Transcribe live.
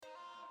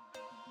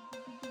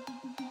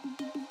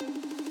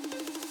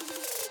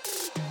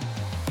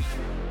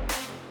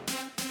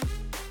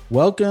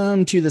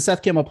Welcome to the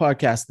Seth Campbell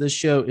Podcast. This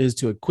show is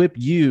to equip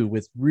you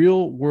with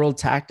real world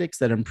tactics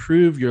that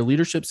improve your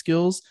leadership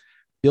skills,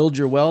 build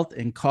your wealth,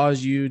 and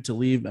cause you to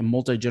leave a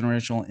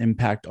multi-generational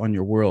impact on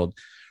your world.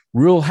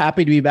 Real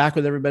happy to be back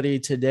with everybody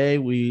today.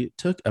 We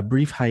took a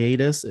brief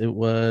hiatus. It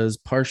was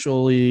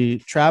partially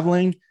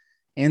traveling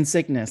and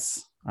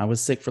sickness. I was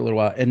sick for a little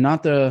while, and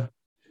not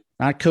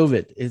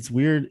COVID. It's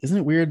weird. Isn't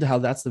it weird how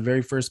that's the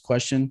very first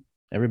question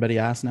everybody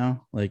asks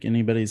now? Like,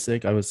 anybody's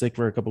sick? I was sick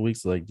for a couple of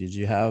weeks. Like, did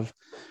you have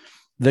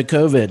the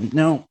COVID?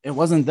 No, it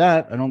wasn't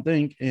that, I don't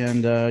think.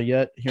 And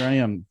yet here I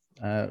am.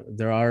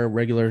 There are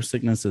regular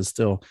sicknesses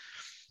still.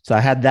 So I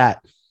had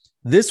that.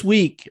 This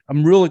week,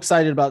 I'm real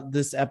excited about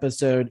this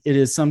episode. It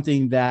is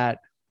something that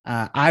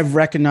I've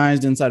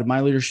recognized inside of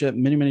my leadership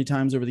many, many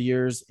times over the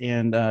years,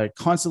 and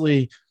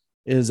constantly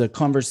is a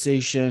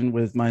conversation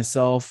with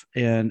myself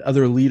and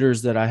other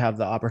leaders that I have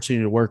the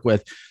opportunity to work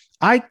with.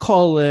 I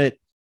call it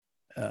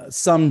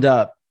summed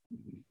up,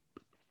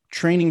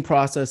 training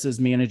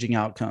processes, managing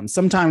outcomes.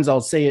 Sometimes I'll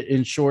say it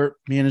in short: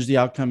 manage the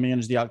outcome,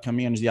 manage the outcome,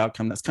 manage the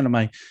outcome. That's kind of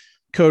my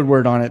code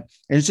word on it.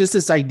 And it's just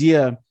this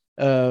idea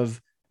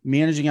of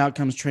managing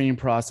outcomes, training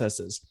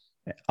processes.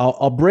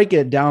 I'll break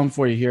it down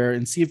for you here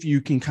and see if you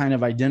can kind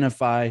of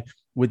identify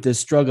with this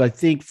struggle. I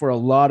think for a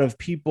lot of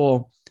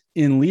people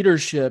in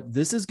leadership,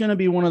 this is going to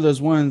be one of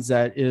those ones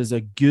that is a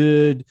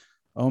good,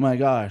 oh my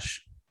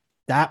gosh,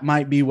 that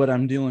might be what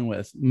I'm dealing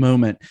with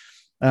moment.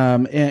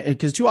 And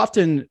because too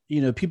often,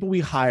 people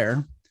we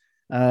hire,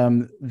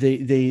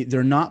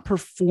 they're not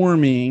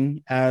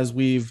performing as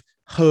we've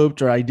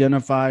hoped or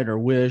identified or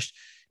wished,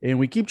 and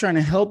we keep trying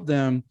to help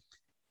them,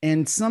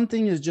 and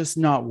something is just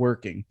not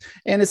working.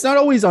 And it's not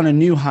always on a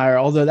new hire,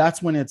 although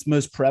that's when it's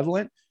most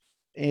prevalent.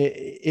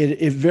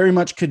 It very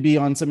much could be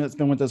on somebody that's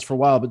been with us for a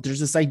while, but there's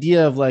this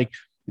idea of like,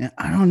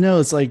 I don't know,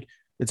 it's like,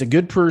 it's a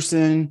good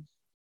person.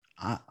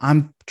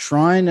 I'm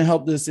trying to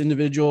help this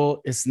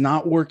individual. It's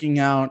not working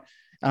out.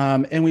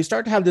 And we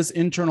start to have this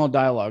internal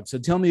dialogue. So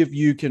tell me if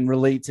you can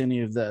relate to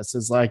any of this.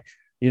 It's like,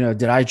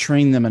 did I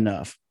train them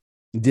enough?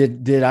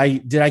 Did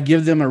I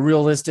give them a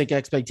realistic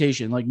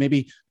expectation? Like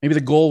maybe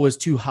the goal was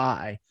too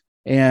high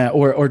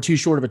or too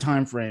short of a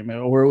time frame,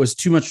 or it was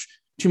too much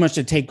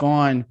to take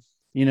on,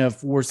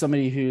 for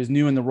somebody who's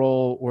new in the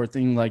role or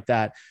thing like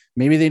that.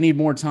 Maybe they need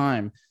more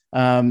time.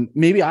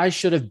 Maybe I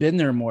should have been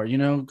there more.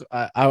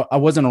 I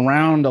wasn't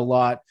around a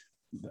lot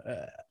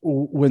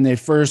when they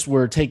first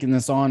were taking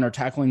this on or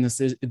tackling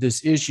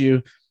this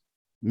issue.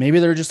 Maybe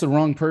they're just the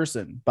wrong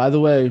person. By the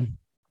way,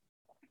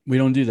 we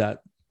don't do that.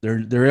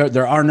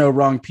 There are no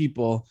wrong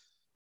people.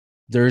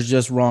 There's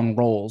just wrong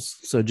roles.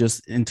 So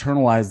just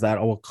internalize that.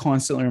 I will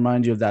constantly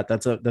remind you of that.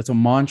 That's a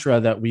mantra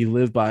that we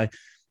live by.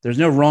 There's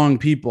no wrong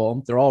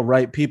people. They're all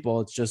right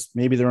people. It's just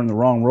maybe they're in the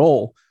wrong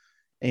role,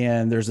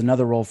 and there's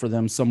another role for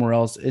them somewhere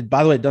else.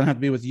 By the way, it doesn't have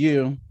to be with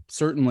you,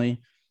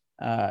 certainly.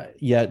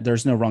 Yet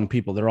there's no wrong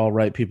people. They're all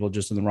right people,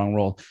 just in the wrong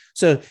role.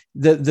 So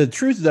the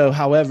truth, though,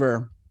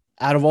 however,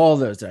 out of all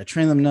those, did I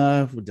train them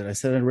enough? Did I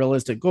set a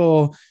realistic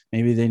goal?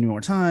 Maybe they need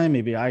more time.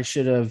 Maybe I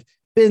should have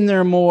been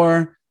there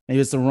more. Maybe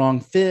it's the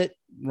wrong fit,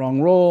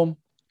 wrong role.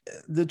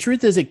 The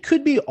truth is, it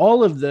could be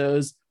all of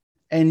those,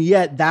 and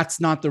yet that's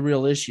not the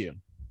real issue,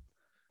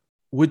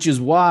 which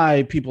is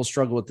why people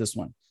struggle with this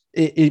one.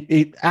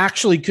 It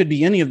actually could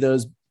be any of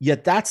those,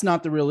 yet that's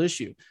not the real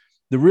issue.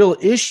 The real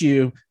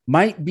issue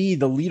might be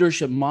the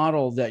leadership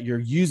model that you're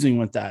using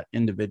with that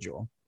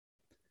individual.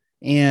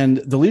 And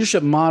the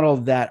leadership model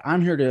that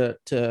I'm here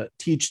to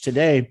teach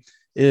today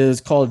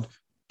is called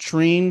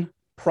train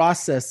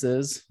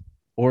processes,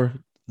 or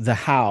the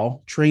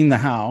how, train the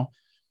how,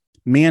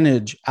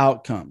 manage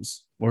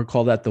outcomes, or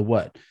call that the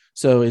what.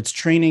 So it's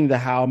training the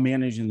how,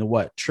 managing the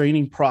what,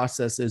 training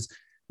processes,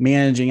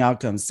 managing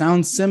outcomes.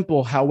 Sounds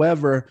simple.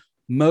 However,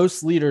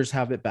 most leaders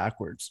have it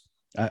backwards.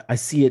 I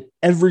see it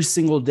every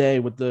single day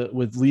with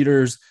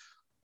leaders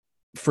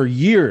for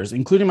years,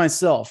 including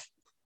myself,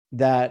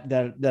 that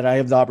I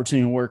have the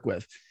opportunity to work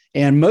with.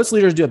 And most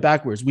leaders do it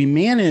backwards. We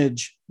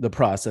manage the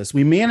process,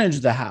 we manage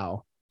the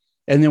how,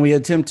 and then we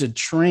attempt to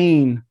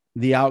train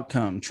the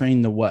outcome,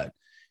 train the what.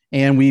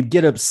 And we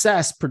get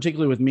obsessed,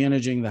 particularly with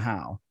managing the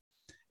how.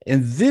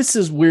 And this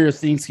is where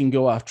things can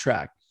go off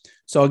track.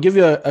 So I'll give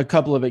you a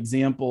couple of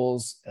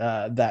examples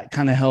that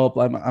kind of help.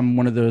 I'm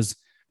one of those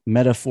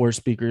metaphor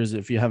speakers,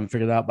 if you haven't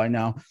figured it out by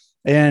now.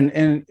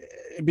 And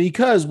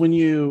because when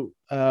you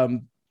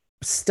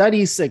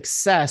study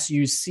success,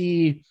 you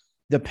see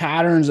the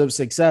patterns of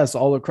success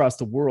all across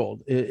the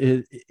world.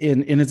 And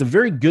it's a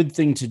very good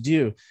thing to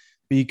do,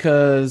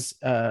 because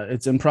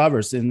it's in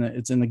Proverbs,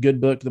 it's in the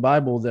good book, the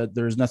Bible, that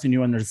there's nothing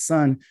new under the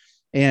sun.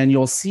 And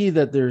you'll see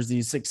that there's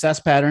these success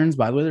patterns.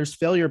 By the way, there's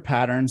failure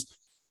patterns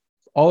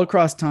all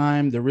across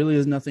time. There really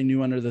is nothing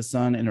new under the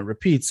sun, and it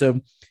repeats. So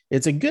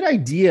it's a good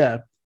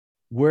idea,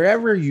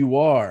 wherever you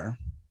are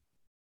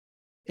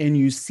and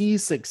you see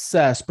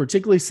success,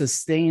 particularly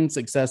sustained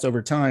success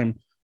over time,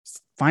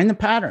 find the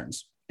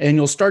patterns, and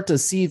you'll start to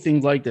see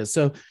things like this.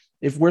 So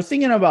if we're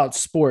thinking about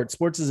sports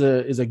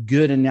is a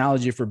good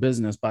analogy for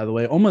business, by the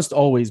way, almost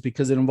always,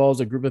 because it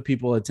involves a group of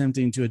people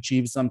attempting to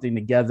achieve something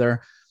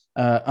together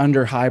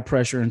under high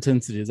pressure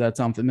intensity. Does that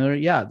sound familiar?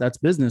 Yeah, that's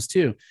business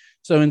too.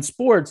 So in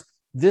sports,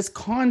 this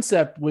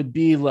concept would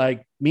be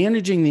like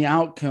managing the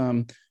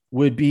outcome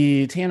would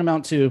be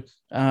tantamount to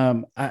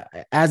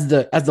as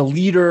the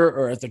leader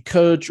or as the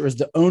coach or as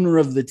the owner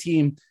of the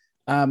team,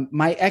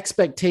 my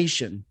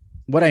expectation,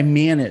 what I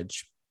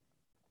manage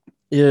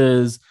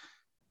is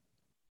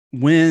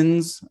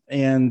wins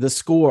and the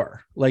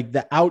score, like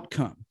the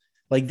outcome.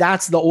 Like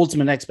that's the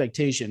ultimate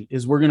expectation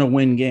is we're going to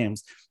win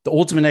games. The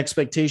ultimate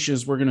expectation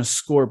is we're going to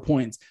score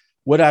points.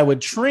 What I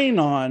would train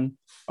on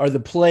are the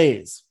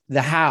plays,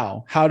 the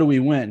how do we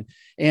win?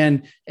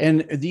 And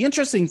the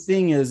interesting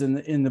thing is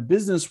in the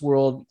business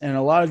world, and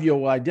a lot of you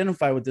will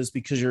identify with this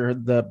because you're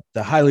the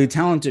highly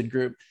talented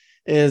group,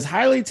 is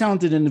highly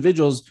talented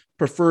individuals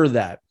prefer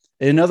that.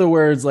 In other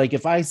words, like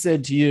if I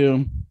said to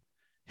you,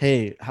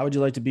 hey, how would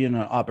you like to be in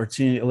an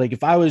opportunity? Like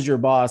if I was your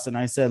boss and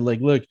I said, like,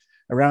 look,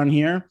 around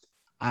here,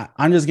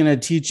 I'm just going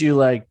to teach you,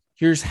 like,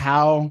 here's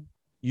how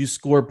you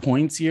score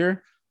points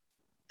here.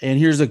 And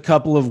here's a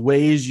couple of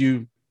ways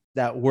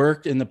that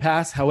worked in the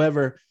past.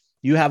 However,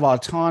 you have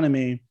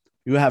autonomy,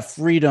 you have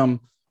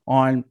freedom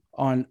on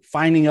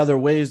finding other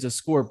ways to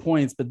score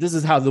points, but this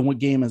is how the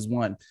game is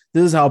won.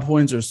 This is how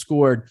points are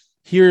scored.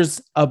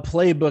 Here's a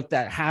playbook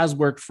that has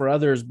worked for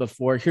others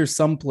before. Here's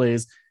some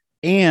plays,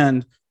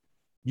 and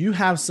you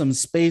have some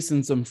space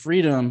and some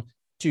freedom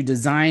to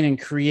design and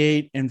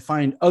create and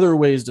find other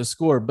ways to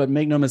score. But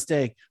make no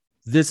mistake,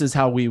 this is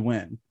how we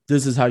win.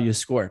 This is how you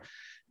score.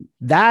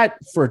 That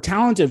for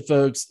talented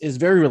folks is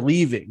very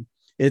relieving.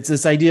 It's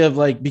this idea of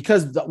like,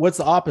 because what's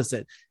the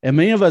opposite? And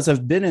many of us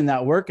have been in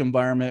that work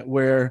environment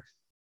where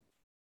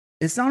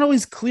it's not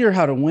always clear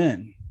how to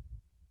win.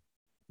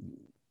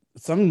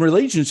 Some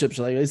relationships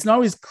are like, it's not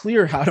always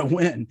clear how to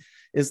win.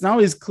 It's not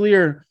always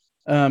clear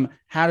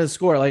how to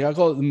score. Like I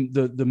call it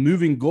the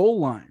moving goal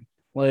line.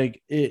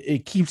 Like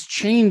it keeps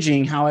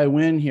changing how I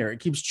win here. It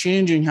keeps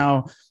changing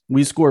how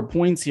we score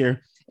points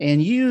here.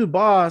 And you,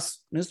 boss,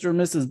 Mr. and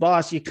Mrs.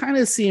 Boss, you kind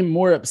of seem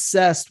more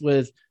obsessed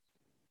with,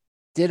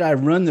 did I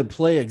run the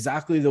play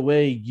exactly the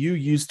way you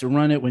used to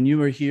run it when you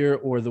were here,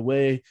 or the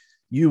way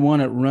you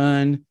want it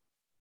run?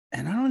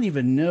 And I don't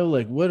even know,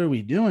 like, what are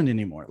we doing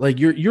anymore? Like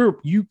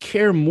you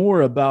care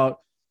more about,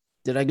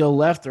 did I go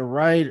left or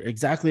right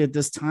exactly at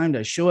this time? Did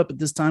I show up at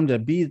this time?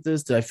 Did I be at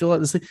this? Did I feel like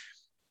this?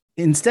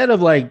 Instead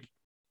of like,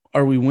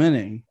 are we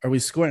winning? Are we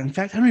scoring? In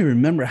fact, I don't even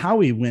remember how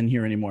we win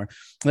here anymore.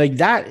 Like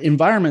that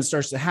environment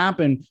starts to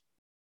happen.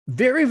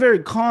 Very, very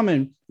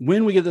common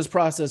when we get this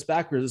process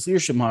backwards, this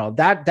leadership model.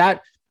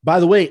 That,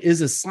 by the way,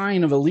 is a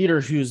sign of a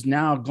leader who's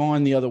now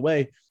gone the other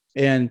way,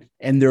 and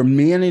they're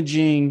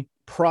managing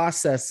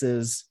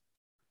processes,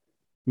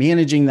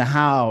 managing the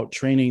how,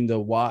 training the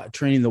what,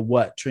 training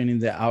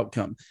the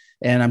outcome.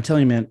 And I'm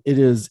telling you, man, it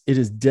is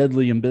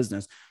deadly in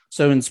business.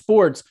 So in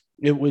sports,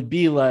 it would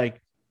be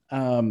like,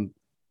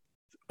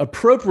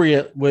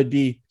 appropriate would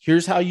be,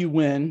 here's how you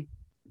win.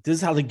 This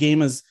is how the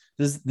game is.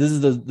 This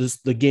is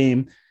the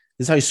game.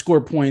 This is how you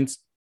score points.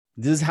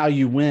 This is how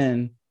you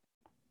win.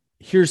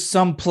 Here's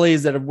some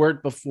plays that have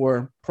worked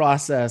before.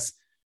 Process.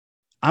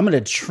 I'm going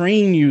to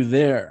train you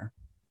there.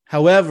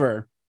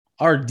 However,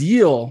 our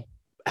deal,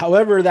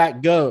 however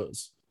that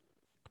goes,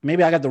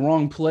 maybe I got the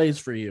wrong plays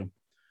for you.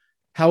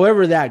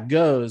 However that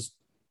goes,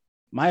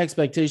 my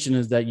expectation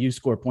is that you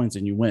score points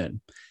and you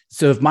win.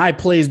 So if my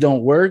plays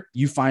don't work,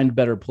 you find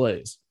better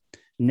plays.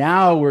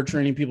 Now we're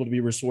training people to be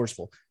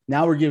resourceful.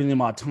 Now we're giving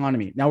them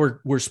autonomy. Now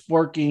we're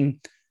sparking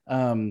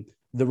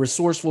the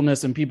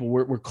resourcefulness in people.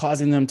 We're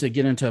causing them to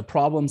get into a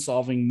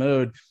problem-solving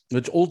mode,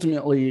 which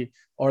ultimately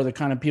are the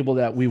kind of people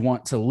that we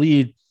want to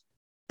lead,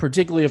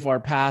 particularly if our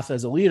path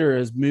as a leader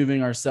is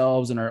moving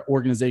ourselves and our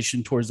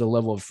organization towards a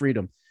level of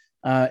freedom.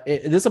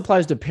 This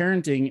applies to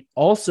parenting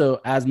also,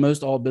 as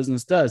most all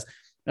business does.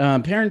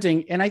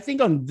 Parenting, and I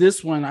think on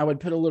this one, I would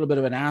put a little bit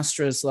of an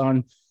asterisk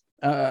on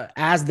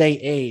as they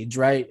age,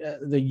 right?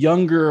 The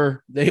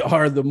younger they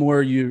are, the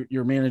more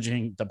you're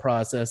managing the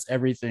process,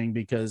 everything,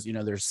 because,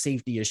 there's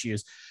safety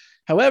issues.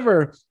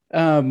 However,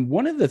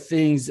 one of the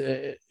things,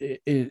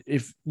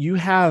 if you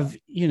have,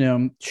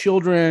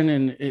 children,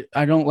 and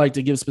I don't like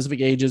to give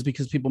specific ages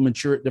because people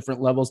mature at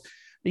different levels.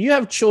 You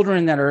have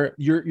children that are,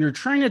 you're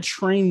trying to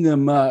train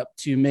them up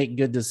to make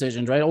good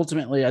decisions, right?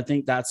 Ultimately, I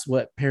think that's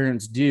what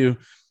parents do,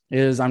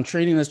 is I'm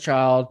training this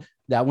child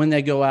that when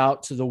they go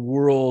out to the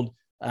world,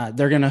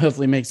 they're going to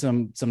hopefully make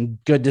some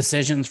good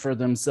decisions for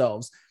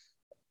themselves.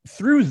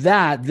 Through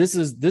that, this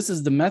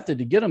is the method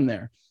to get them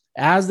there.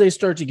 As they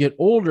start to get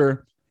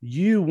older,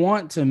 you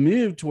want to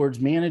move towards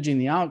managing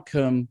the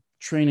outcome,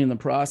 training the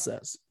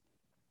process.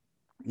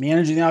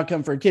 Managing the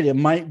outcome for a kid, it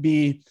might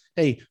be,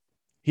 hey,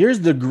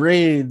 here's the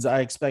grades I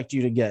expect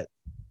you to get.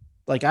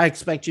 Like, I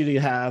expect you to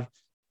have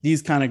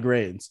these kind of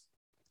grades.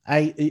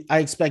 I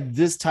expect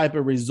this type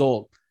of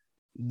result.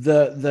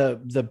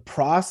 The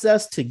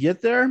process to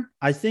get there,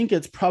 I think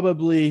it's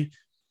probably,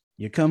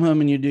 You come home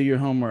and you do your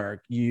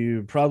homework.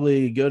 You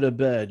probably go to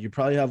bed. You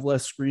probably have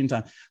less screen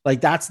time. Like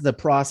that's the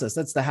process.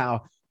 That's the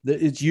how.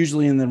 It's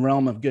usually in the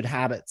realm of good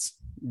habits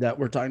that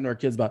we're talking to our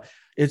kids about.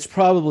 It's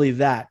probably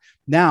that.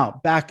 Now,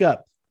 back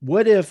up.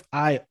 What if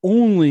I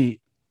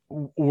only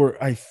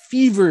or I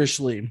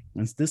feverishly,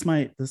 and this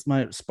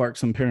might spark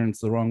some parents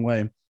the wrong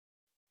way,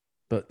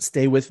 but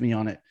stay with me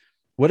on it.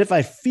 What if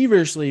I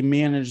feverishly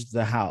managed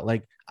the how?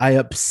 Like I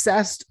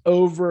obsessed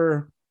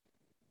over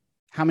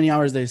how many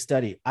hours they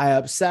study. I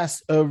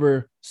obsess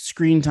over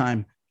screen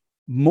time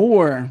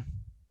more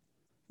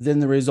than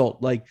the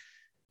result. Like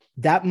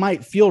that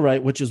might feel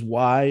right, which is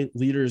why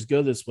leaders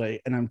go this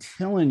way. And I'm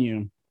telling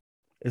you,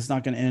 it's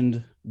not going to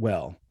end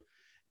well.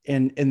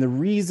 And the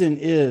reason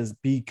is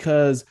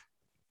because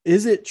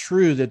is it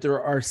true that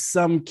there are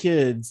some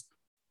kids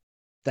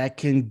that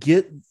can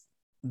get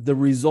the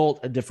result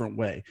a different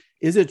way?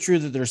 Is it true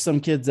that there's some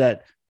kids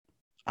that,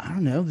 I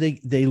don't know,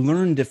 they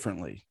learn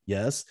differently?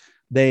 Yes.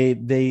 They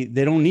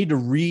don't need to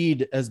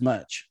read as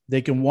much.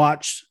 They can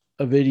watch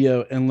a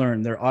video and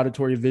learn. They're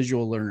auditory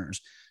visual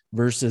learners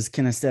versus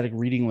kinesthetic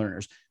reading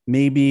learners.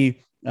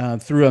 Maybe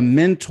through a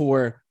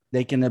mentor,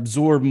 they can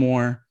absorb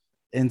more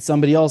and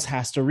somebody else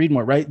has to read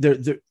more, right?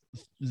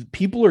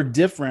 People are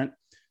different.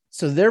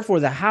 So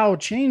therefore the how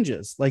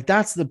changes. Like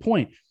that's the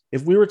point.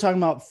 If we were talking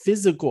about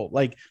physical,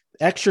 like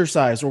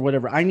exercise or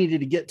whatever, I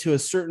needed to get to a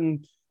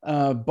certain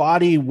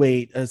body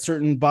weight, a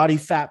certain body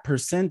fat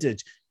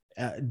percentage.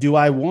 Do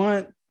I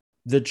want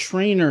the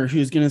trainer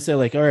who's going to say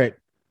like, all right,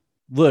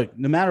 look,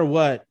 no matter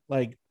what,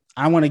 like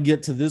I want to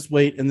get to this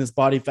weight and this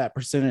body fat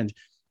percentage.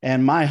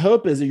 And my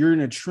hope is that you're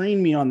going to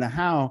train me on the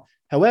how.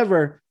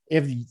 However,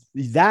 if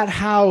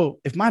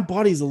my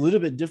body's a little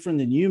bit different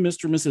than you,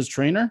 Mr. and Mrs.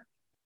 Trainer,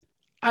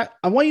 I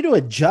want you to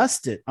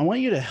adjust it. I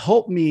want you to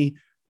help me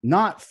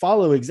not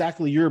follow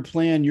exactly your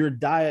plan, your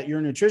diet,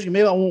 your nutrition.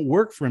 Maybe it won't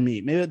work for me.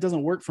 Maybe it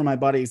doesn't work for my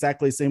body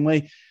exactly the same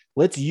way.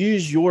 Let's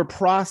use your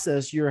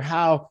process, your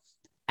how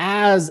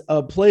as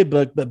a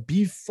playbook, but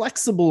be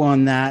flexible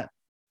on that,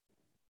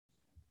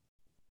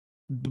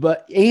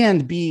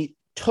 and be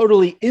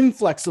totally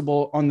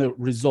inflexible on the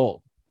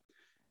result.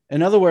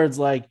 In other words,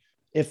 like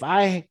if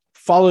I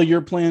follow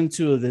your plan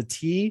to the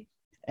T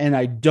and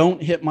I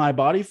don't hit my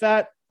body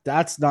fat,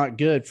 that's not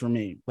good for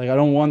me. Like I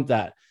don't want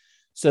that.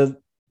 So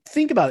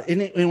think about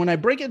it. And when I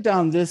break it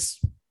down this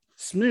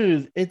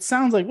smooth, it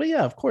sounds like, well,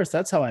 yeah, of course,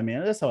 that's how I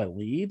manage. That's how I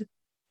lead.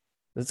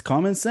 That's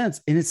common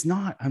sense. And it's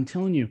not. I'm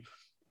telling you,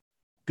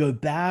 go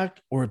back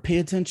or pay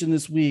attention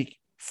this week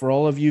for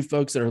all of you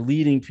folks that are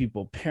leading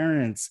people,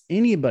 parents,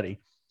 anybody,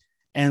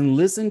 and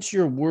listen to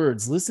your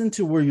words. Listen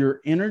to where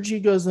your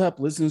energy goes up.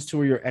 Listen to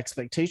where your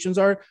expectations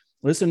are.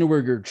 Listen to where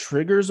your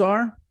triggers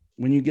are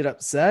when you get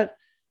upset.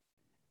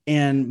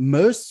 And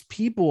most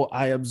people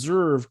I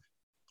observe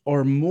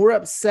are more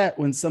upset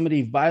when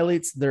somebody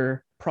violates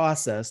their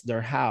process,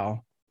 their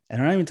how,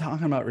 and I'm not even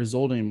talking about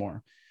result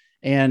anymore.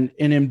 And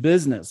in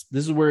business,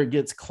 this is where it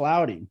gets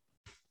cloudy.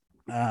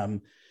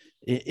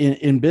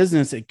 In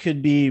business, it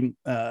could be,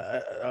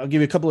 I'll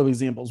give you a couple of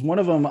examples. One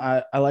of them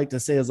I like to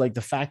say is like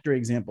the factory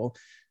example.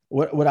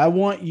 What I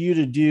want you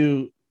to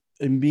do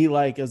and be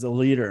like as a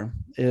leader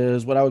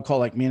is what I would call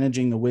like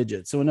managing the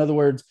widget. So in other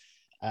words,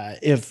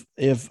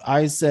 if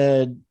I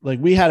said like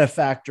we had a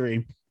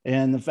factory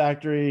and the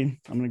factory,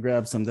 I'm going to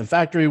grab some, the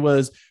factory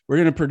was, we're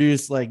going to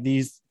produce like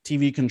these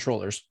TV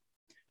controllers.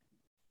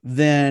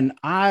 Then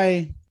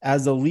I,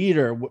 as a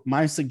leader,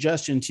 my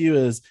suggestion to you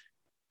is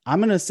I'm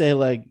going to say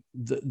like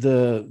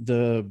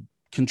the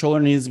controller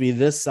needs to be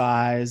this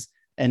size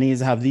and needs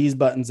to have these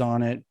buttons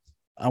on it.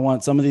 I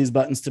want some of these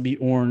buttons to be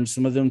orange,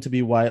 some of them to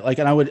be white. Like,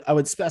 and I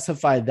would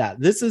specify that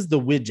this is the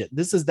widget.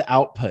 This is the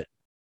output.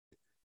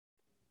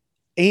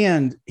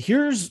 And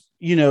here's,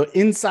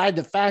 inside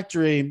the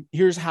factory,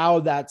 here's how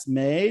that's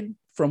made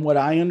from what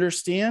I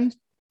understand.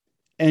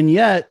 And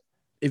yet,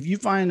 if you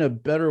find a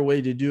better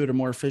way to do it, a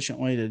more efficient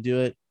way to do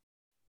it,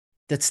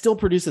 that still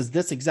produces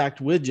this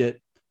exact widget,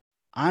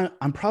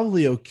 I'm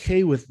probably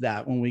okay with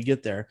that when we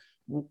get there.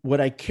 What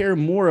I care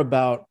more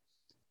about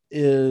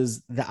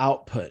is the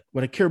output.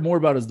 What I care more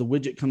about is the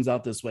widget comes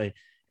out this way.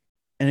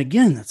 And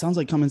again, that sounds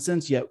like common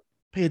sense, yet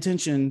pay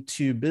attention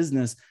to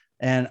business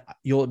and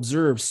you'll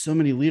observe so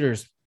many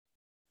leaders,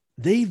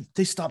 they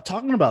stop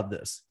talking about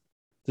this.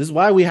 This is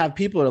why we have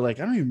people that are like,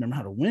 I don't even remember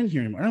how to win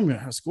here anymore. I don't even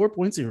know how to score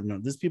points here.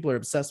 These people are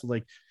obsessed with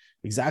like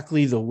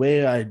exactly the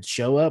way I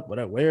show up, what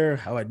I wear,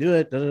 how I do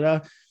it,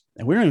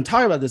 And we don't even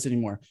talk about this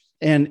anymore.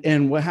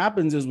 And what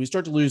happens is we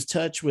start to lose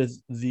touch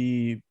with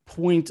the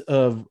point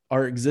of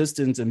our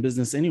existence in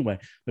business anyway.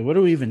 But what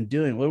are we even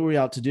doing? What are we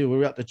out to do? What are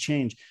we out to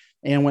change?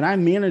 And when I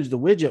manage the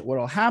widget, what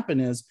will happen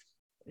is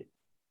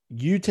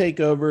you take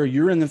over,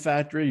 you're in the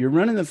factory, you're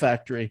running the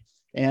factory,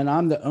 and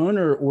I'm the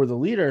owner or the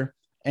leader.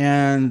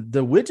 And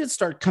the widgets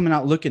start coming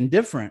out looking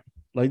different.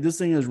 Like this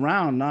thing is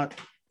round, not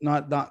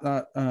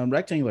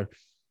rectangular.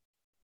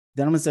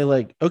 Then I'm gonna say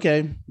like,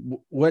 okay,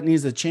 what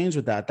needs to change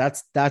with that?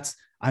 That's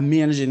I'm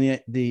managing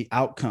the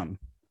outcome.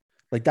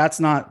 Like that's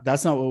not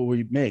what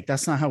we make.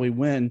 That's not how we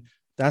win.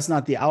 That's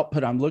not the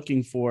output I'm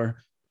looking for.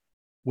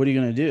 What are you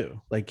going to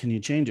do? Like, can you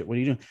change it? What are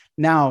you doing?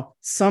 Now,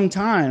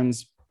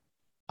 sometimes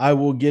I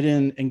will get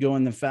in and go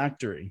in the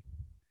factory.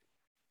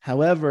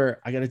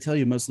 However, I got to tell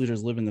you, most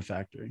leaders live in the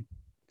factory.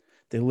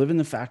 They live in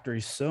the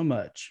factory so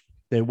much.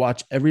 They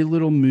watch every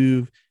little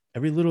move,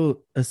 every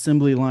little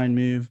assembly line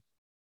move,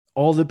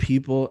 all the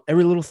people,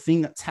 every little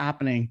thing that's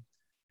happening,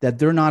 that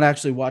they're not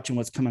actually watching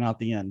what's coming out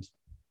the end.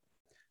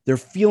 They're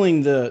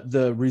feeling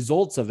the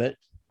results of it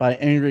by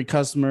angry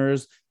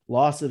customers,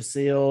 loss of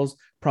sales,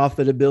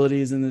 profitability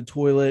is in the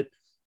toilet.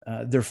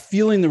 They're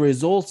feeling the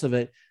results of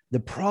it. The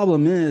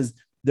problem is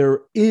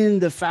they're in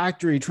the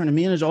factory trying to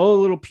manage all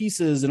the little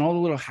pieces and all the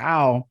little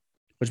how,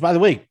 which, by the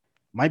way,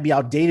 might be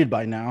outdated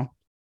by now,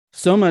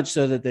 so much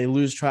so that they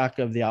lose track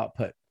of the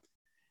output.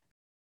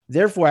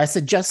 Therefore, I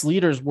suggest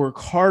leaders work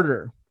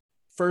harder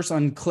first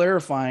on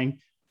clarifying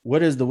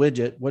what is the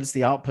widget, what is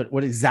the output,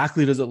 what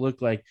exactly does it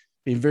look like,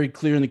 being very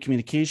clear in the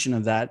communication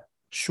of that.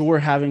 Sure,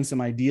 having some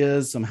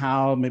ideas,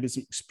 somehow, maybe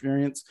some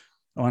experience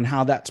on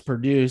how that's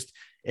produced,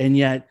 and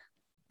yet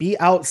be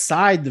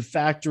outside the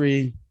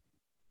factory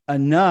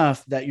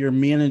enough that you're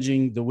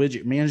managing the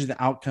widget, managing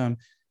the outcome,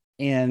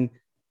 and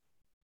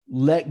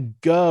let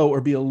go or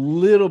be a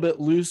little bit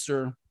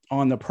looser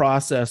on the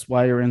process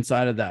while you're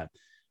inside of that.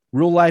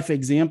 Real life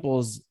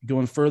examples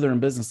going further in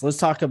business. Let's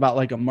talk about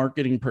like a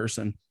marketing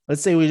person.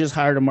 Let's say we just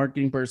hired a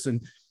marketing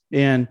person,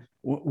 and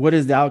what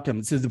is the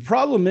outcome? So the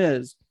problem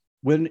is,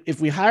 if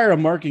we hire a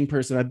marketing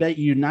person, I bet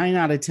you 9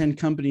 out of 10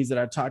 companies that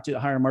I've talked to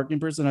hire a marketing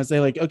person, I say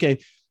like, okay,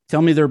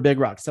 tell me their big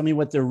rocks. Tell me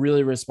what they're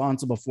really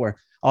responsible for.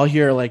 I'll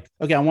hear like,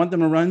 okay, I want them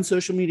to run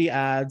social media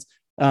ads.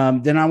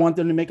 Then I want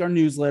them to make our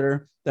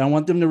newsletter. Then I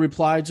want them to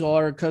reply to all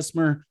our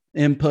customer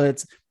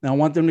inputs. Then I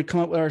want them to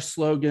come up with our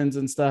slogans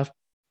and stuff.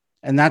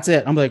 And that's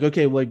it. I'm like,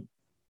 okay, like,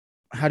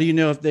 how do you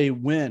know if they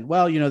win?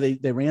 Well,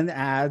 they ran the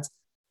ads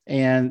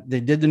and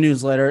they did the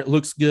newsletter. It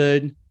looks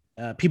good.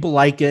 People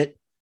like it.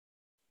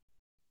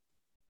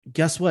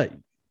 Guess what?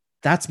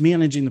 That's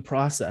managing the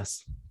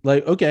process.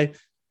 Like, okay,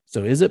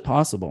 so is it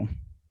possible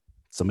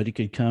somebody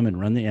could come and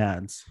run the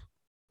ads,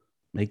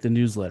 make the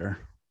newsletter,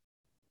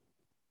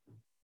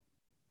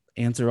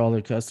 answer all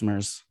their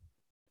customers,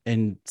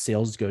 and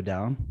sales go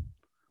down?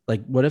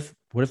 Like, what if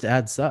the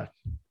ads suck?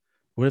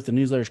 What if the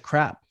newsletter's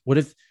crap? What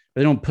if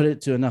they don't put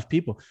it to enough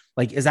people?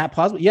 Like, is that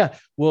possible? Yeah.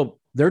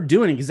 Well, they're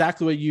doing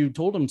exactly what you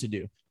told them to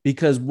do,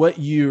 because what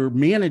you're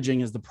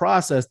managing is the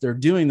process. They're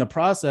doing the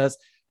process.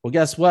 Well,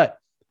 guess what?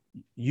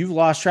 You've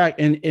lost track.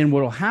 And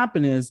what'll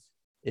happen is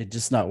it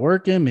just not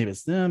working. Maybe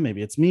it's them.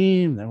 Maybe it's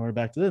me. Then we're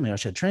back to them. Maybe I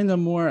should train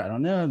them more. I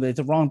don't know. They're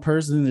the wrong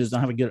person. They just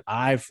don't have a good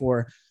eye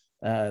for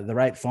the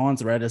right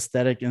fonts, the right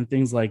aesthetic, and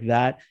things like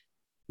that.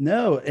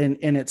 No.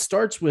 And it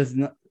starts with,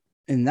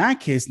 in that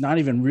case, not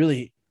even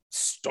really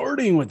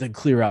starting with a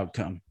clear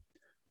outcome.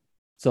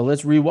 So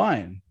let's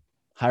rewind.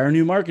 Hire a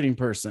new marketing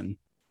person.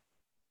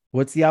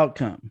 What's the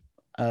outcome?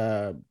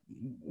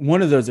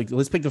 One of those,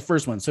 let's pick the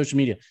first one, social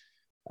media.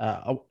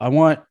 I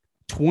want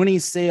 20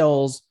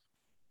 sales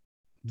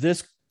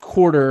this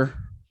quarter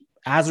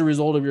as a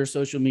result of your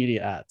social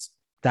media ads.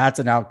 That's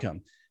an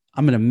outcome.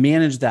 I'm going to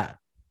manage that.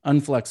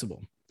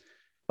 Unflexible.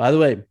 By the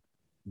way,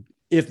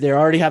 if they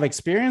already have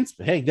experience,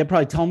 hey, they'll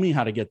probably tell me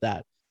how to get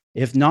that.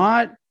 If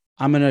not,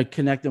 I'm going to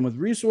connect them with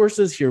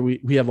resources. Here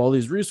we have all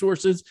these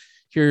resources.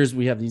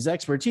 We have these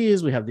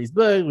expertise. We have these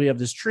books. We have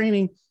this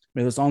training.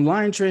 We have this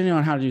online training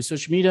on how to do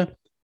social media.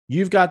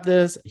 You've got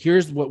this.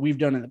 Here's what we've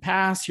done in the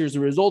past. Here's the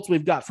results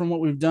we've got from what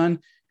we've done.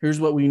 Here's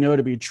what we know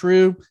to be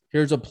true.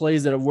 Here's the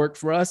plays that have worked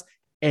for us.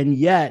 And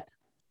yet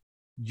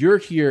you're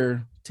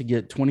here to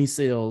get 20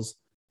 sales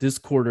this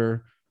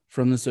quarter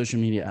from the social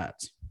media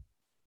ads.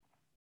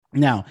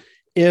 Now,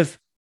 if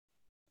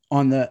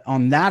on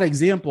that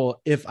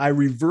example, if I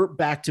revert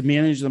back to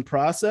manage the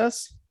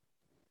process,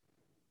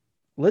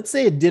 let's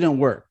say it didn't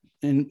work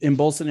in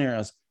both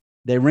scenarios.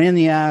 They ran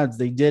the ads,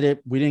 they did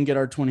it. We didn't get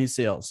our 20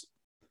 sales.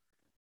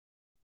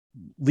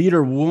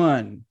 Leader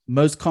one,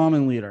 most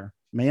common leader,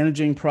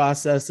 managing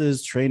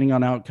processes, training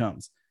on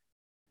outcomes.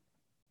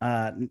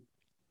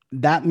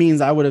 That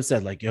means I would have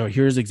said like,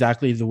 here's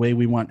exactly the way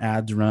we want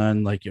ads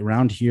run. Like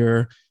around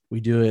here, we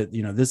do it,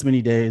 this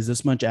many days,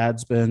 this much ad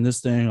spend,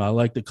 this thing. I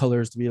like the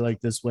colors to be like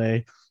this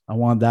way. I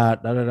want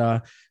that,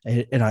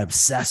 and I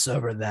obsess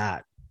over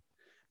that.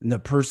 And the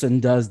person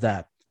does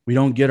that. We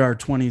don't get our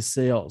 20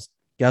 sales.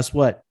 Guess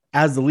what?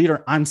 As the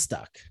leader, I'm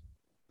stuck.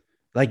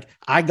 Like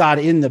I got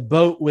in the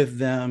boat with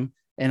them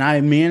and I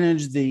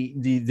managed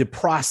the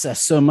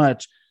process so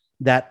much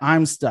that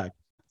I'm stuck.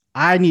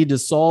 I need to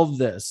solve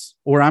this,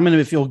 or I'm going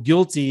to feel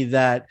guilty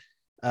that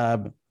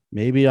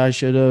maybe I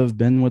should have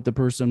been with the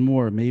person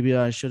more. Maybe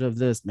I should have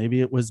this.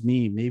 Maybe it was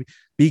me. Maybe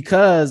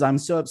because I'm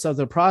so upset with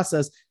the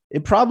process.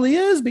 It probably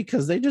is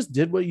because they just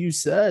did what you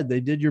said. They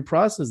did your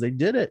process. They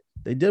did it.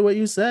 They did what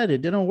you said.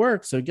 It didn't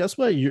work. So guess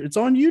what? It's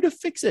on you to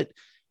fix it,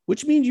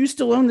 which means you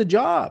still own the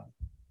job.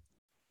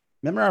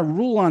 Remember, our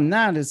rule on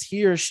that is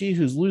he or she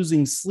who's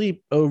losing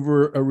sleep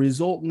over a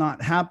result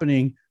not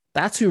happening,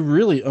 that's who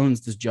really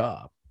owns this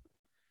job.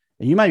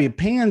 And you might be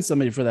paying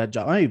somebody for that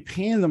job. I might be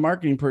paying the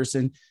marketing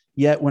person,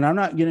 Yet when I'm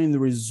not getting the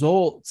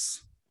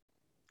results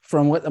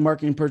from what the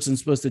marketing person is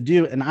supposed to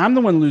do, and I'm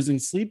the one losing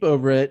sleep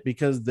over it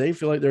because they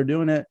feel like they're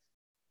doing it,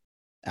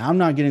 I'm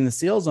not getting the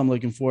sales I'm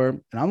looking for,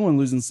 and I'm the one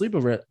losing sleep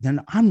over it,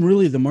 then I'm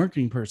really the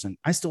marketing person.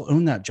 I still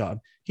own that job.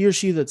 He or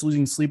she that's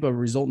losing sleep over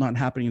result not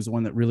happening is the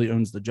one that really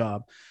owns the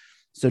job.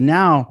 So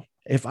now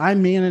if I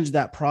manage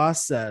that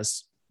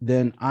process,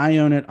 then I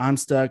own it. I'm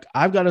stuck.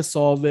 I've got to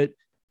solve it.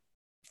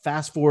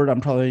 Fast forward, I'm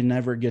probably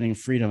never getting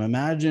freedom.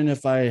 Imagine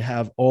if I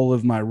have all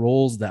of my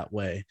roles that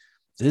way.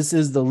 This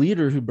is the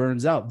leader who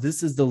burns out.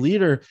 This is the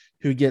leader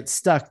who gets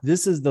stuck.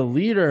 This is the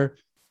leader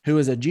who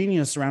is a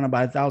genius surrounded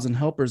by 1,000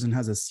 helpers and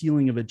has a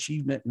ceiling of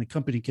achievement, and the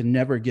company can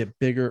never get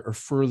bigger or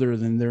further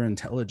than their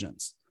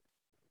intelligence.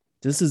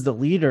 This is the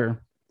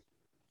leader.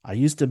 I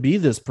used to be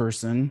this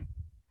person,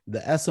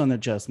 the S on the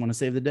chest, want to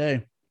save the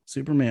day,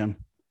 Superman.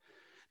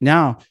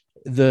 Now,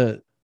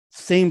 the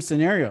same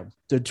scenario,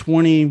 the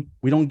 20,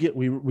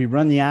 we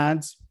run the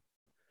ads.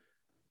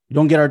 We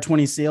don't get our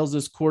 20 sales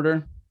this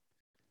quarter.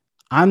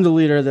 I'm the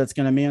leader that's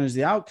going to manage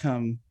the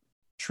outcome,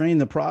 train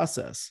the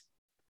process.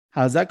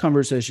 How's that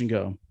conversation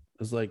go?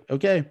 It's like,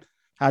 okay,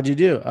 how'd you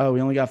do? Oh,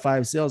 we only got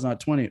 5 sales, not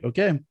 20.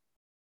 Okay.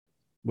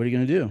 What are you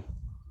going to do?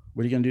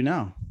 What are you going to do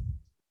now?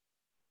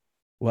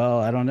 Well,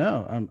 I don't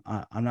know.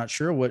 I'm not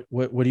sure. What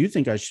do you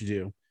think I should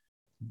do?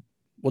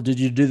 Well, did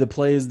you do the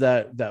plays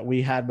that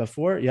we had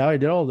before? Yeah, I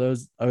did all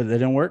those. Oh, they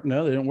didn't work?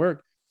 No, they didn't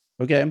work.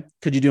 Okay.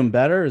 Could you do them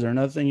better? Is there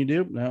another thing you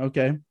do? No.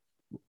 Okay.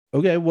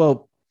 Okay.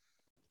 Well,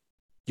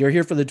 you're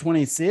here for the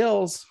 20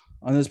 sales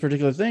on this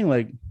particular thing.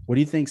 Like, what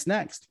do you think's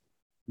next?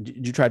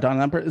 Did you try talking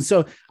to that person?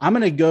 So I'm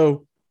going to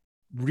go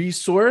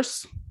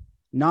resource,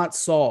 not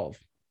solve.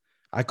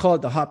 I call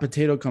it the hot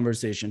potato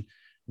conversation.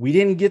 We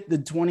didn't get the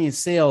 20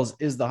 sales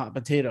is the hot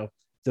potato.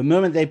 The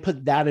moment they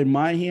put that in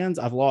my hands,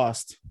 I've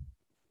lost.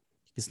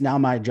 It's now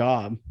my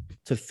job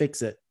to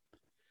fix it.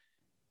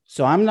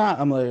 So I'm like,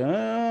 I'm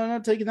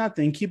not taking that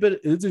thing. Keep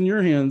it. It's in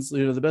your hands.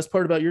 You know, the best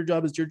part about your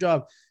job is your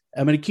job.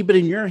 I'm going to keep it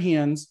in your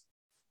hands,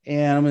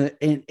 and I'm going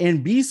to,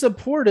 and be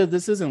supportive.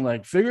 This isn't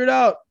like, figure it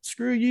out.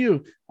 Screw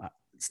you.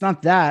 It's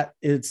not that.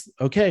 It's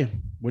okay.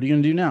 What are you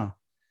going to do now?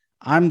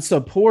 I'm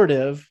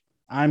supportive.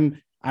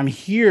 I'm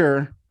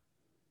here,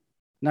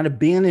 not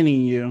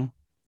abandoning you.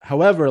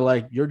 However,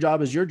 like, your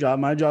job is your job.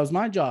 My job is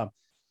my job.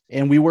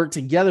 And we work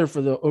together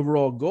for the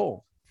overall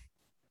goal.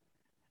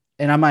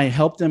 And I might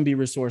help them be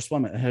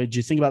resourceful. Hey, did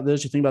you think about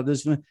this? You think about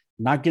this?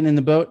 Not getting in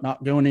the boat,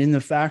 not going in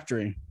the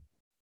factory.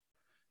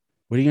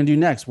 What are you going to do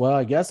next? Well,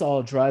 I guess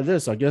I'll try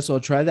this. I guess I'll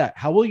try that.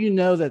 How will you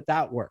know that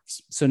that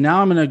works? So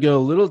now I'm going to go a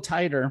little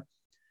tighter.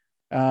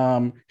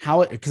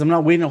 Because I'm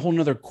not waiting a whole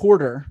nother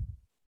quarter.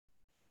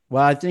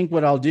 Well, I think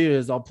what I'll do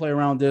is I'll play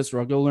around with this, or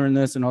I'll go learn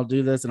this, and I'll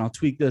do this, and I'll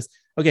tweak this.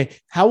 Okay.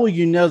 How will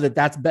you know that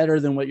that's better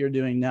than what you're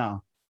doing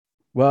now?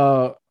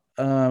 Well,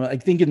 I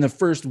think in the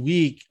first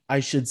week, I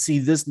should see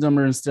this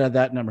number instead of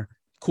that number.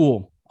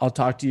 Cool. I'll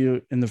talk to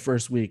you in the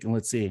first week, and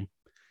let's see.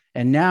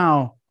 And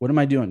now what am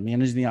I doing?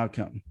 Managing the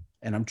outcome.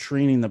 And I'm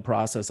training the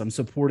process. I'm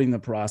supporting the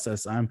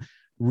process. I'm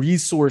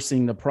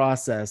resourcing the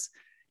process.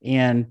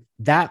 And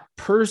that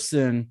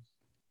person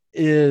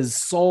is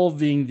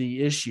solving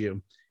the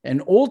issue.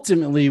 And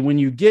ultimately, when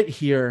you get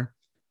here,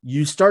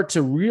 you start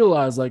to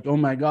realize, like, oh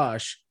my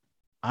gosh,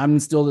 I'm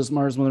still the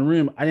smartest one in the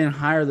room. I didn't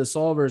hire the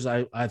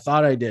solvers. I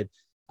thought I did.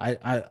 I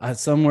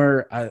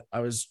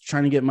was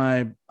trying to get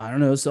my,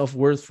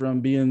 self-worth from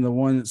being the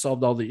one that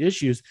solved all the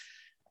issues.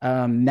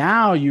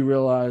 Now you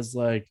realize,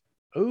 like,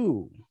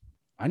 oh,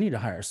 I need to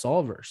hire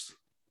solvers.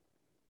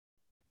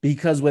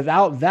 Because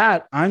without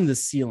that, I'm the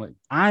ceiling.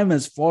 I'm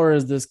as far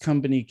as this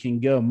company can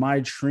go.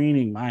 My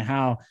training, my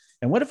how.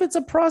 And what if it's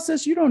a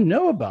process you don't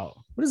know about?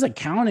 What is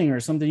accounting or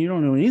something you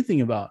don't know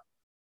anything about?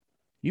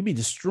 You'd be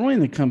destroying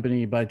the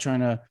company by trying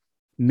to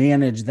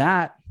manage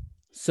that.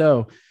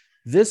 So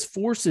this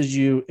forces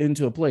you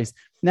into a place.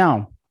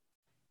 Now,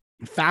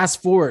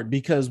 fast forward,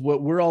 because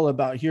what we're all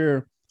about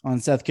here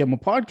on Seth Campbell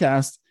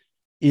Podcast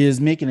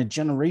is making a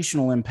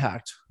generational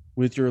impact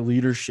with your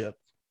leadership.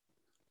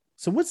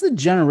 So what's the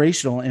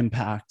generational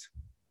impact?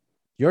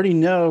 You already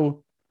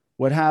know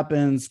what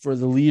happens for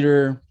the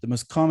leader, the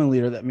most common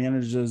leader that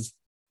manages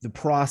the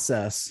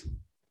process,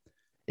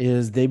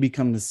 is they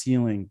become the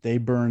ceiling. They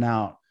burn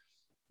out.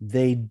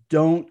 They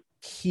don't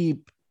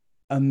keep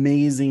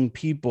amazing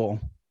people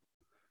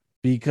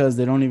because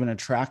they don't even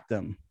attract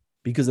them,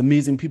 because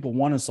amazing people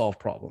want to solve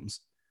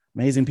problems.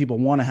 Amazing people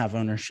want to have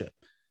ownership.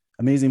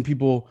 Amazing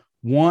people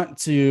want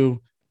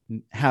to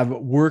have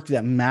work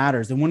that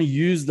matters. They want to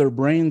use their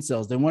brain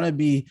cells. They want to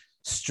be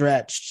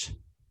stretched.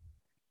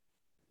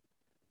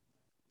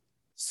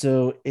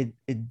 So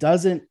it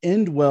doesn't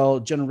end well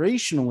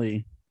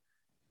generationally,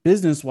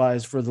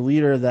 business-wise, for the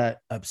leader that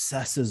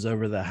obsesses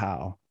over the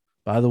how.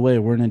 By the way,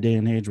 we're in a day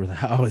and age where the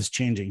how is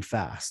changing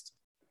fast.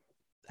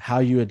 How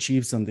you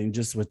achieve something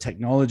just with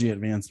technology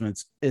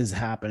advancements is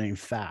happening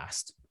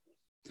fast.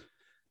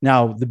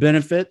 Now, the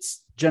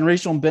benefits,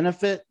 generational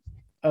benefit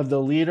of the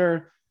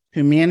leader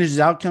who manages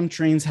outcome,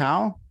 trains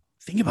how.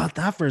 Think about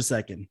that for a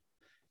second.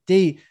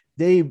 They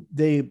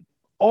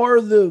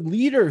are the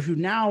leader who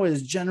now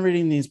is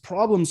generating these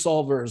problem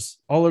solvers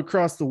all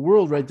across the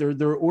world, right?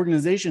 Their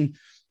organization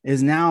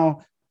is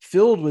now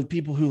filled with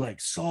people who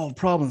like solve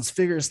problems,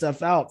 figure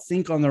stuff out,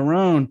 think on their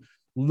own,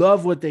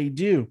 love what they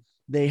do.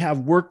 They have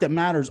work that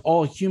matters.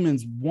 All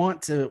humans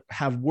want to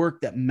have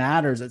work that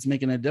matters. That's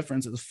making a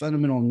difference. It's a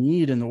fundamental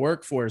need in the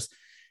workforce.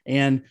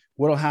 And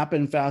what'll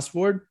happen, fast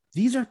forward,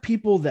 these are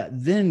people that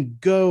then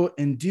go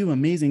and do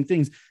amazing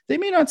things. They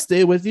may not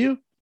stay with you.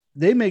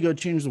 They may go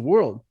change the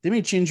world. They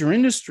may change your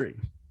industry.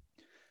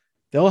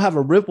 They'll have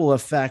a ripple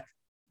effect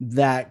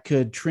that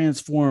could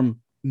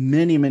transform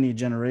many, many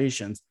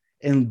generations.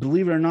 And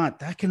believe it or not,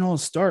 that can all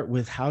start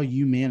with how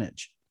you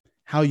manage,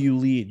 how you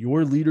lead,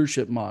 your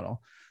leadership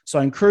model. So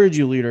I encourage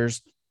you,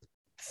 leaders,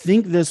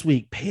 think this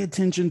week, pay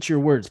attention to your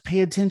words,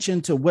 pay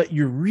attention to what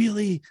you're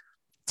really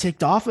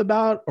ticked off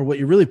about or what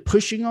you're really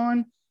pushing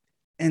on,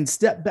 and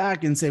step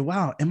back and say,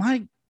 wow, am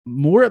I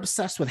more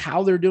obsessed with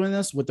how they're doing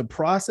this, with the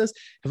process?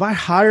 Have I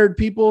hired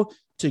people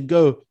to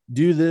go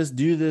do this,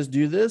 do this,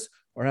 do this?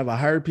 Or have I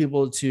hired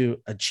people to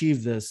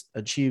achieve this,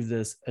 achieve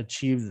this,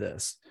 achieve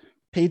this?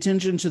 Pay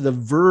attention to the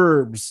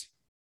verbs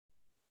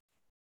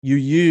you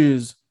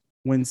use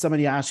when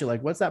somebody asks you,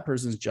 like, what's that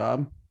person's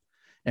job?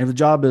 And if the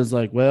job is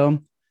like, well,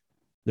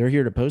 they're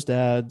here to post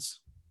ads,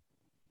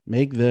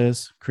 make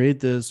this, create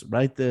this,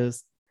 write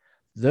this.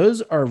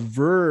 Those are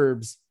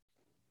verbs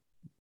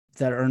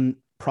that are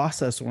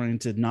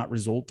process-oriented, not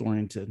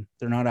result-oriented.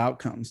 They're not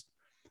outcomes.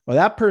 Well,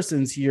 that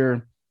person's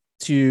here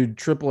to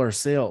triple our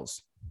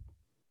sales.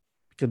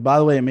 Because, by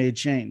the way, it may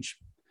change.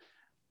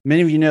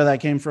 Many of you know that I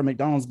came from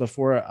McDonald's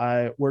before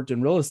I worked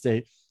in real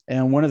estate.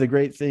 And one of the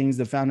great things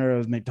the founder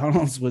of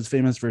McDonald's was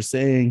famous for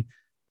saying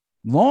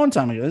long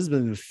time ago, this has been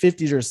in the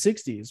 50s or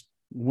 60s,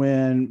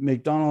 when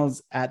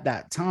McDonald's at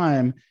that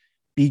time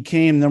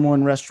became number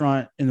one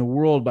restaurant in the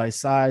world by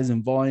size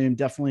and volume,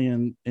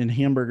 definitely in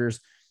hamburgers.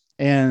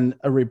 And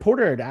a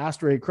reporter had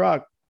asked Ray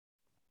Kroc,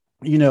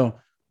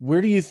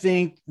 where do you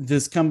think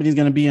this company is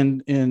going to be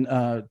in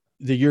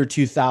the year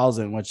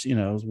 2000, which,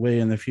 was way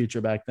in the future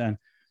back then.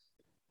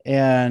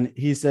 And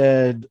he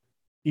said,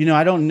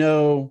 I don't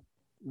know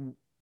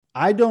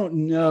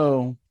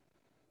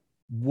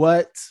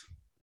what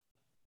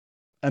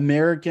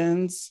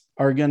Americans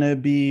are going to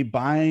be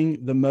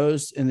buying the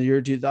most in the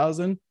year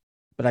 2000,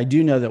 but I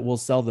do know that we'll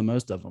sell the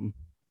most of them.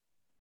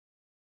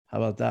 How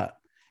about that?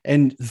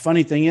 And the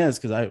funny thing is,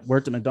 because I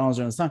worked at McDonald's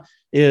during this time,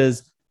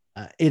 is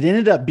it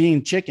ended up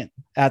being chicken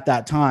at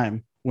that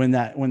time when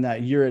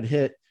that year had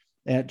hit,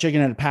 and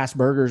chicken had passed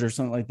burgers or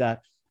something like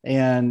that.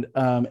 And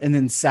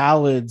then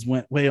salads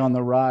went way on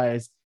the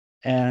rise.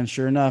 And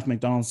sure enough,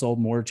 McDonald's sold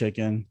more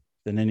chicken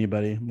than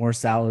anybody, more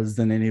salads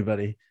than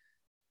anybody.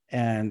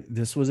 And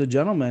this was a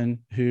gentleman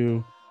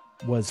who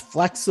was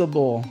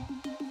flexible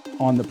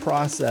on the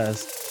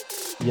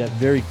process, yet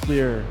very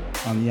clear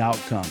on the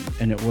outcome.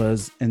 And it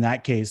was, in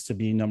that case, to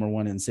be number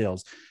one in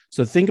sales.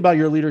 So think about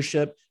your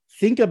leadership.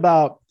 Think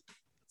about,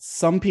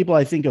 some people,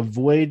 I think,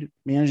 avoid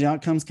managing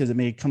outcomes because it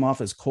may come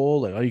off as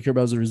cold. Like, all you care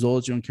about is the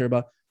results. You don't care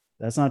about.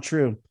 That's not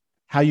true.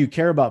 How you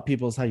care about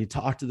people is how you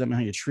talk to them and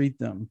how you treat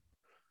them.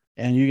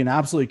 And you can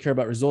absolutely care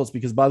about results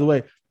because, by the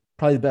way,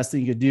 probably the best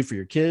thing you could do for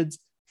your kids,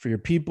 for your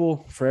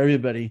people, for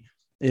everybody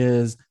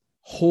is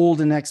hold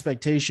an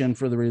expectation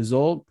for the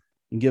result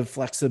and give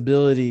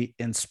flexibility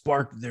and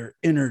spark their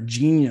inner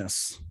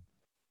genius.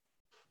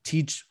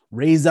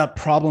 Raise up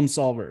problem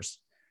solvers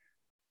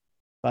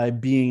by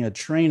being a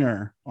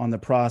trainer on the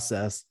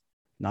process,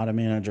 not a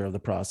manager of the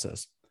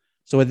process.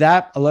 So with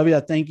that, I love you. I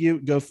thank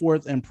you. Go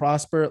forth and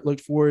prosper. Look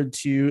forward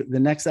to the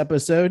next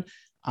episode.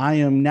 I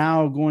am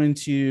now going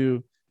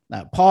to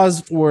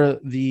pause for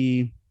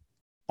the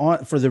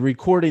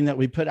recording that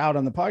we put out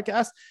on the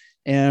podcast.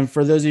 And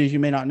for those of you who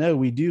may not know,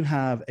 we do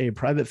have a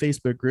private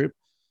Facebook group,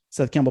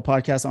 Seth Campbell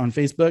Podcast on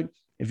Facebook.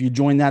 If you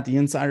join the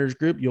insiders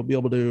group, you'll be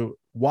able to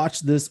watch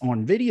this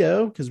on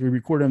video because we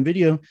record on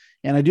video.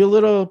 And I do a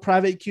little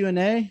private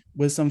Q&A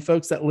with some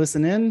folks that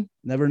listen in,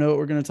 never know what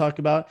we're going to talk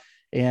about.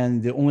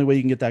 And the only way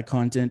you can get that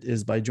content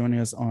is by joining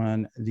us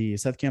on the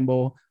Seth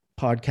Campbell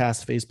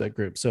Podcast Facebook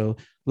group. So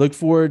look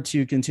forward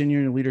to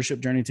continuing the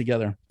leadership journey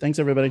together. Thanks,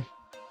 everybody.